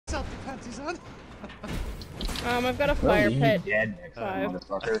panties on? I've got a fire pit. Dead next time,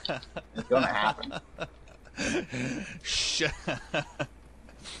 motherfucker. It's gonna happen. Shit.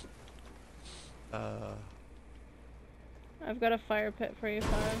 I've got a fire pit for you,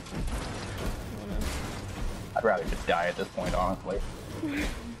 Five. I'd rather just die at this point, honestly.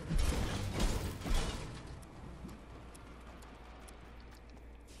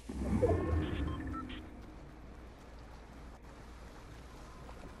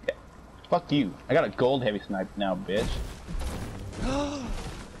 Yeah. Fuck you. I got a gold heavy snipe now, bitch. Aww.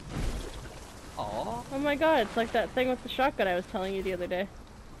 Oh my god, it's like that thing with the shotgun I was telling you the other day.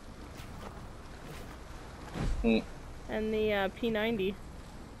 Mm. And the P90.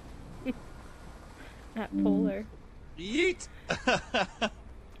 That polar. Yeet!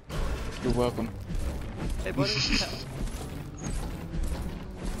 You're welcome. Hey, buddy.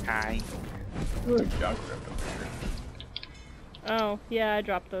 Hi. Good junk ripped over here. Oh, yeah, I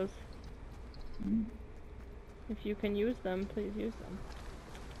dropped those. If you can use them, please use them.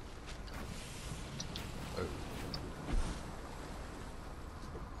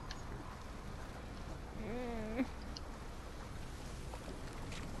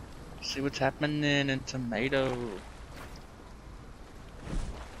 See what's happening in Tomato.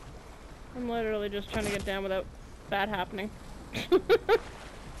 I'm literally just trying to get down without that happening.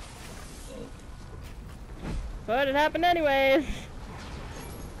 But it happened anyways.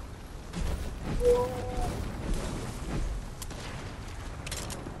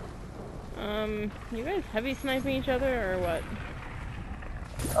 You guys heavy sniping each other or what?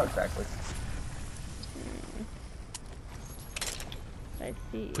 Not exactly. I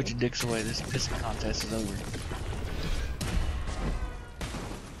see. Put your dicks away, this pissing contest is over.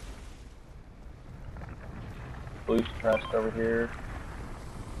 Blue's crashed over here.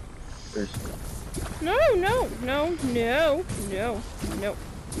 There's... No, no, no, no, no, no,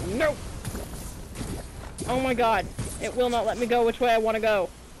 no. Oh my god. It will not let me go which way I want to go.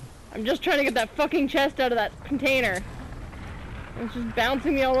 I'm just trying to get that fucking chest out of that container. It's just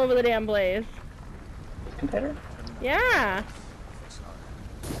bouncing me all over the damn place. Container? Yeah.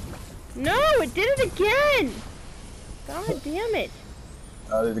 No, it did it again! God damn it.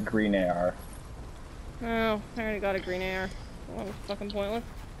 Oh, there's a green AR. Oh, I already got a green AR. That was fucking pointless.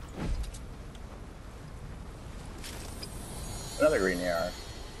 Another green AR.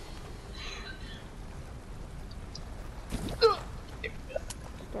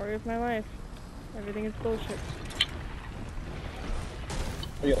 Story of my life. Everything is bullshit.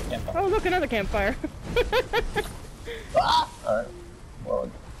 Oh, you got a campfire. Oh, look, another campfire. Ah! Alright. Well,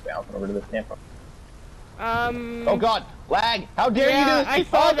 it's bouncing over to this campfire. Oh god! Lag! How dare you do this? I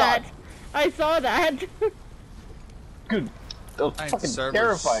saw that. I saw that. Good. That was The fucking server's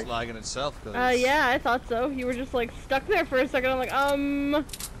terrifying. lagging itself. Cause... Yeah, I thought so. You were just like stuck there for a second. I'm like,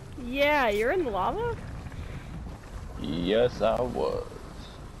 yeah, you're in the lava? Yes, I was.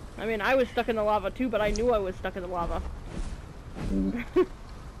 I mean, I was stuck in the lava too, but I knew I was stuck in the lava.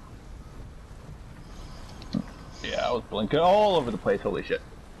 Yeah, I was blinking all over the place. Holy shit.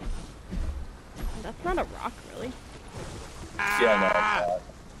 That's not a rock, really. Yeah, no,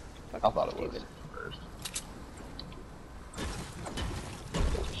 Fuck I thought it stupid. was first.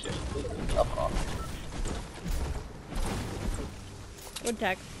 Holy shit. Up off. Wood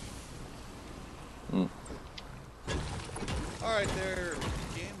tech. Alright there,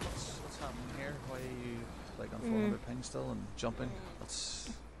 game, what's happening here? Why are you like on 400 ping still and jumping? What's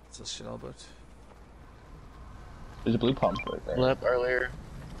this shit all about? There's a blue pump right there. Lep earlier,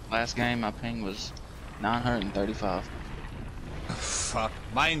 last game my ping was 935. Fuck.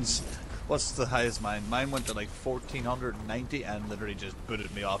 Mine's... What's the highest mine? Mine went to like 1490 and literally just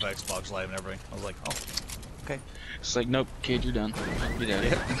booted me off Xbox Live and everything. I was like, oh, okay. It's like, nope, kid, you're done. Get out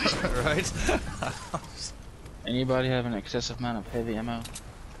of here. Right? Anybody have an excessive amount of heavy ammo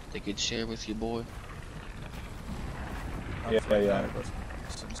they could share with your boy? Yeah. But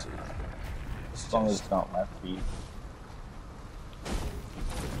As long as it's not left feet.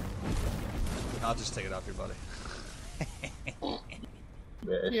 I'll just take it off your body.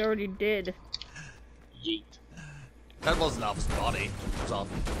 Bitch. You already did. Yeet. That wasn't off his body. It was off.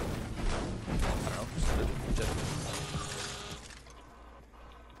 I don't know. Just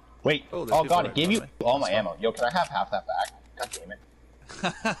Wait. Oh, Oh, there's people god, right it gave you in front of me. all my That's ammo. Yo, can I have half that back? God damn it.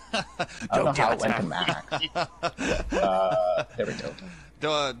 I don't know give how it it went to to me. max. There we go.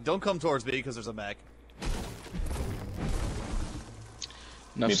 Don't come towards me because there's a mech.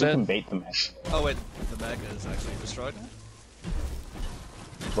 No Maybe we said. can bait the max. Oh wait, the mech is actually destroyed.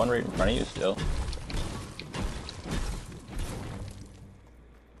 There's one right in front of you still.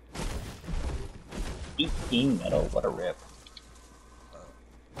 $18 metal, what a rip.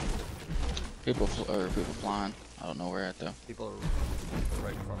 People flying. I don't know where at though. People are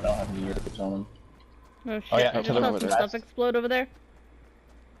right in front I don't of have any units on them. Oh shit, yeah, I just to the saw over some there. stuff explode over there.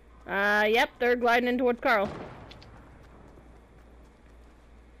 Yep, they're gliding in towards Carl.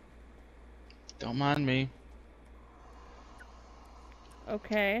 Don't mind me.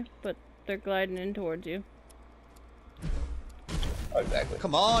 Okay, but they're gliding in towards you. Oh, exactly.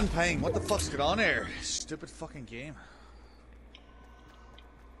 Come on, Pang. What the fuck's going on here? Stupid fucking game.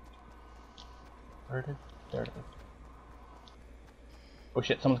 There it is. There it is. Oh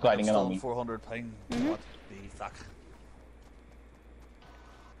shit, someone's gliding in on me. 400 Pang. Mm-hmm. What the fuck?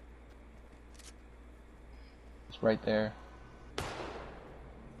 It's right there.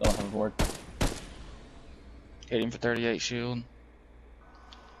 Don't have a board. Hitting for 38 shield.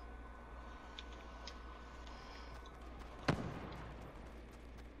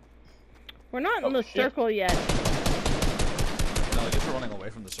 We're not in Oh, the shit. circle yet. No, you're running away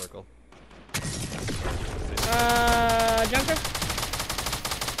from the circle. Junker?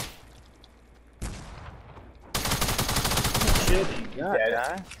 Shit, you got Dead.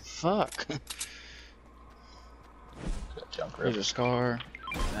 guy. Fuck. Junker. There's a scar.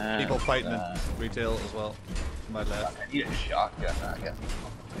 People fighting in retail as well. To my left. I need a shotgun, I guess.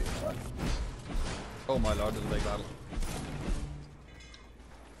 Oh my lord, there's a big battle.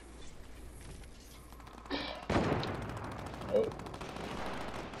 Oh.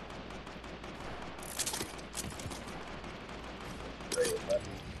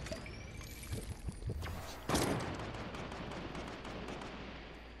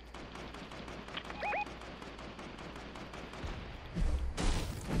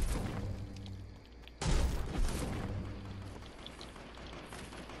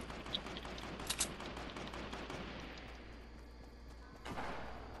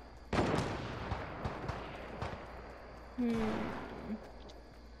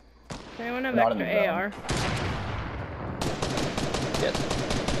 Does anyone have Not in extra the AR? Yes.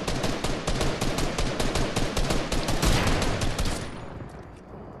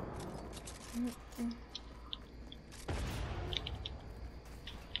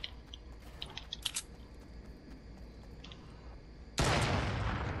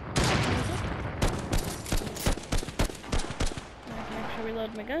 I can actually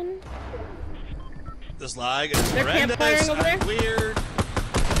reload my gun. This lag is They're horrendous campfiring over and there? weird.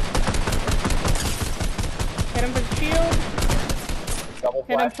 Hit him for the shield. Double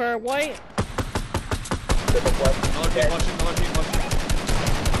Hit him flash. for white. Triple flash. Another team Dead. watching, another team watching.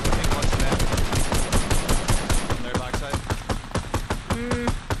 Another team watching them. On their backside.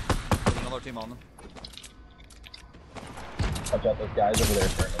 There's another team on them. Watch out, those guys over there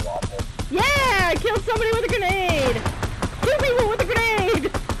turning the waffle. Yeah! I killed somebody with a grenade! Two people with a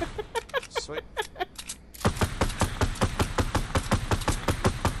grenade! Sweet.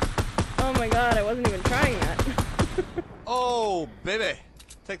 Oh my god, I wasn't even trying that. Oh, baby.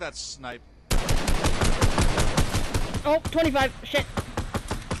 Take that snipe. Oh, 25. Shit.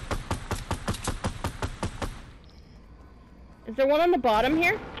 Is there one on the bottom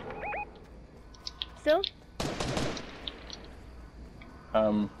here? Still?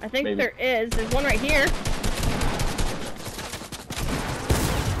 I think maybe. there is. There's one right here.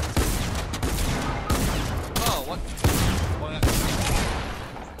 Oh, what?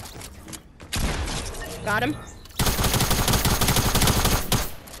 Got him.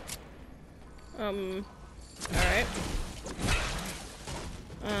 Alright.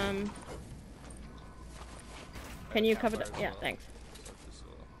 Can you cover that? Yeah, thanks.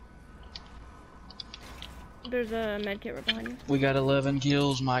 There's a medkit right behind you. We got 11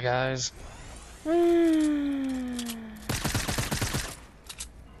 kills, my guys. Here.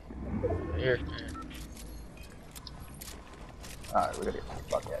 Alright, we gotta get the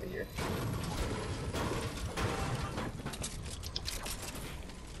fuck out of here.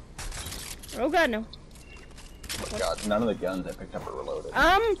 Oh god, no. Oh my god, none of the guns I picked up are reloaded.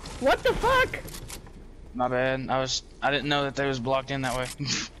 What the fuck? My bad. I didn't know that they was blocked in that way.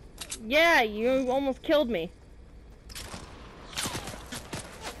 Yeah, you almost killed me.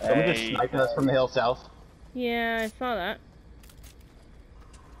 Someone just sniping us from the hill south. Yeah, I saw that.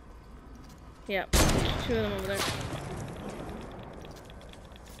 Yep, two of them over there.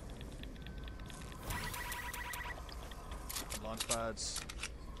 Launch pads.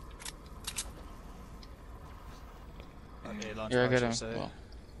 Okay, launch Here, I pads, got you a. say. Well,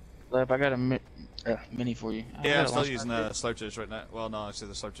 Lep, I got a mini for you. I Yeah, got I'm a still launch using pad. slouches right now. Well, no, actually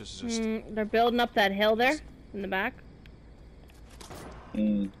the slouches is just... They're building up that hill there, in the back.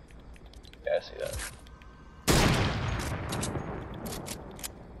 Yeah, I see that.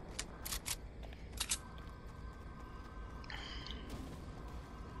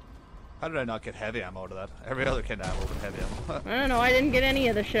 How did I not get heavy ammo out of that? Every other kid ammo with heavy ammo. I don't know, I didn't get any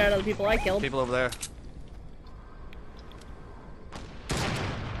of the shit out of the people I killed. People over there.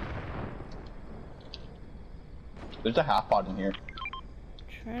 There's a half pod in here.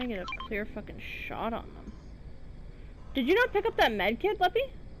 Trying to get a clear fucking shot on them. Did you not pick up that med kit, Leppy?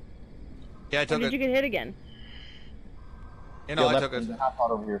 Yeah, I Or took did it. you get hit again? You know, Yeah, I took it. There's a half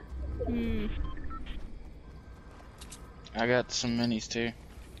pod over here. Hmm. I got some minis too.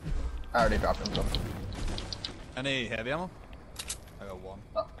 I already dropped them. So. Any heavy ammo? I got one.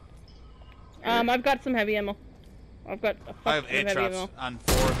 I've got some heavy ammo. I've got a I have fuck 8 heavy traps ammo. and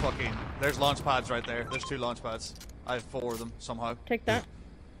 4 fucking. There's launch pads right there. There's 2 launch pads. I have 4 of them somehow. Take that.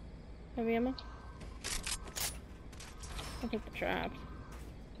 Heavy ammo. I'll take the traps.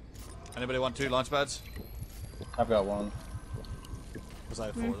 Anybody want 2 launch pads? I've got one. Because I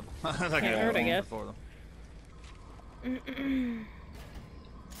have 4 of them. Like, Can't I hurt, I have guess. 4 of them.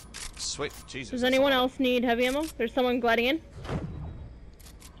 Sweet, Jesus. Does that's anyone a lot. else need heavy ammo? There's someone gliding in.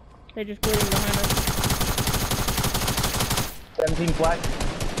 They just gliding behind us. 17 flat.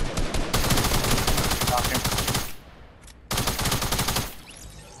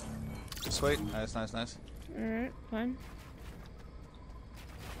 Sweet, nice, nice, nice. Alright, fine.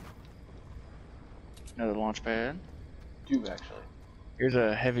 Another launch pad. 2 actually. Here's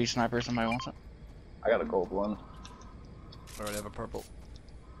a heavy sniper. Somebody wants it? I got a gold one. I already have a purple.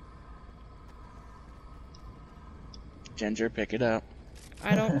 Ginger, pick it up.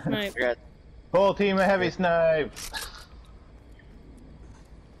 I don't snipe. I got Full team of heavy snipes.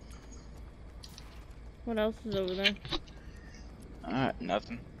 What else is over there?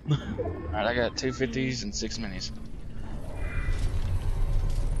 nothing. Alright, I got 2 50s and 6 minis.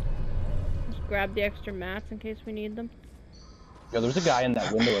 Just grab the extra mats in case we need them. Yo, there's a guy in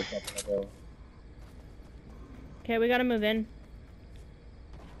that window a second ago. Okay, we gotta move in.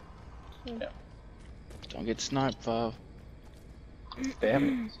 Yeah. Don't get sniped, 5. They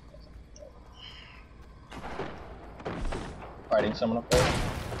haven't. Fighting someone up there.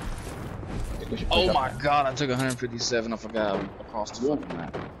 I think we should pick Oh up my god, I took 157. I forgot across the fucking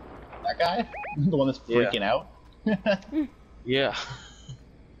map. that guy? The one that's Yeah. freaking out? Yeah.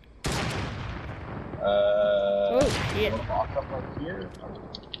 Oh shit. wanna walk up right here?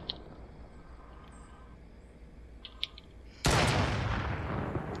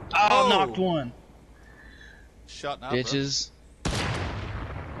 Oh, knocked one. Shot now, Bitches.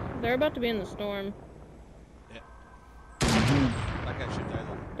 They're about to be in the storm. Bro. That guy should die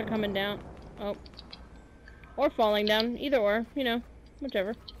though. They're coming down. Oh. Or falling down. Either or, you know.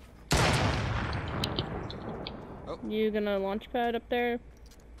 Whichever. Oh. You gonna launch pad up there?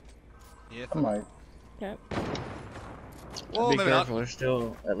 Yeah. I might. Okay. Whoa, Be maybe careful, not. there's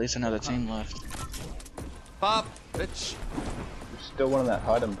still at least another team left. Pop, bitch. There's still one in that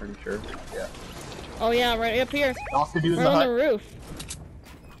hut, I'm pretty sure. Yeah. Oh yeah, right up here. Knock the dude in We're the on hut. the roof.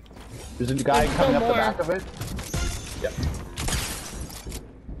 There's a guy There's coming up still the more. back of it. Yep.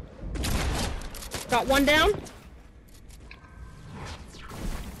 Got one down.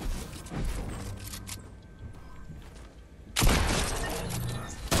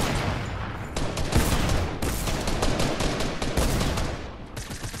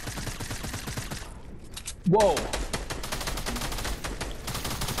 Whoa!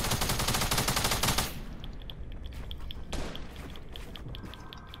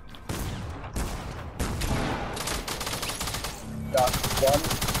 Got one.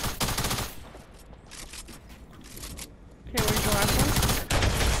 Okay, where's the last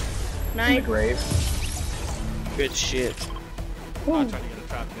one? In the Nice. grave. Good shit. I'm trying to get a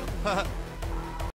trap kill.